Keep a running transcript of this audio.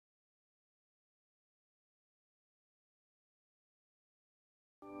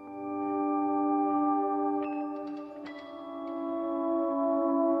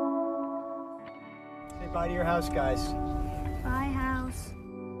Bye to your house, guys. Bye, house.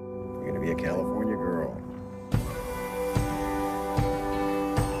 You're gonna be a California girl.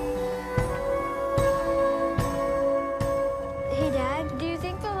 Hey, Dad, do you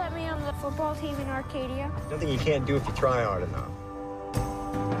think they'll let me on the football team in Arcadia? Nothing you can't do if you try hard enough.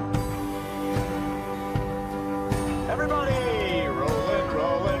 Everybody,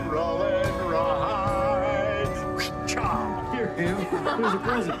 rolling, right. Ciao. Here, here's a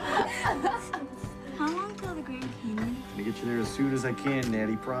present. How long till the Grand Canyon? Gonna get you there as soon as I can,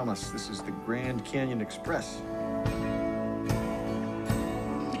 Natty. Promise. This is the Grand Canyon Express.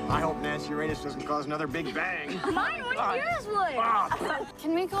 I hope Nancy Uranus doesn't cause another big bang. Mine would, yours would.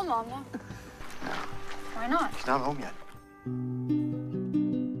 Can we call Mom now? Why not? She's not home yet.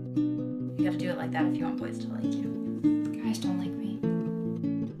 You gotta do it like that if you want boys to like you. Guys don't like me.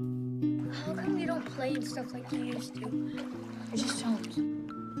 How come you don't play and stuff like you used to? I just don't.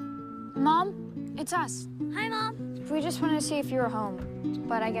 Mom, it's us. Hi, Mom. We just wanted to see if you were home,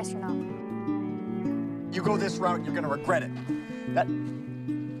 but I guess you're not. You go this route, you're gonna regret it.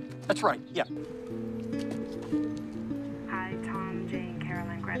 That's right, yeah. Hi, Tom, Jane,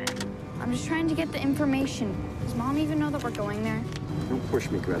 Carolyn, Greta. I'm just trying to get the information. Does Mom even know that we're going there? Don't push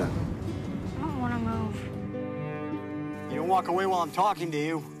me, Greta. I don't want to move. You don't walk away while I'm talking to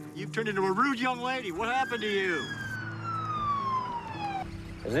you. You've turned into a rude young lady. What happened to you?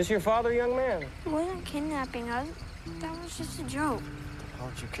 Is this your father, young man? It wasn't kidnapping us. That was just a joke.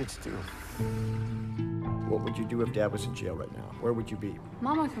 How'd your kids do? What would you do if Dad was in jail right now? Where would you be?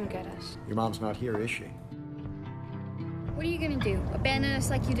 Mom will come get us. Your mom's not here, is she? What are you gonna do? Abandon us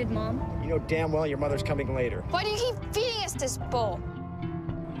like you did Mom? You know damn well your mother's coming later. Why do you keep feeding us this bull?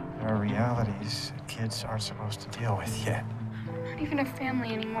 There are realities kids aren't supposed to deal with yet. Not even a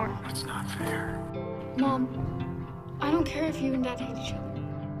family anymore. It's not fair. Mom, I don't care if you and Dad hate each other.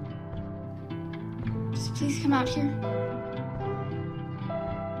 Just please come out here.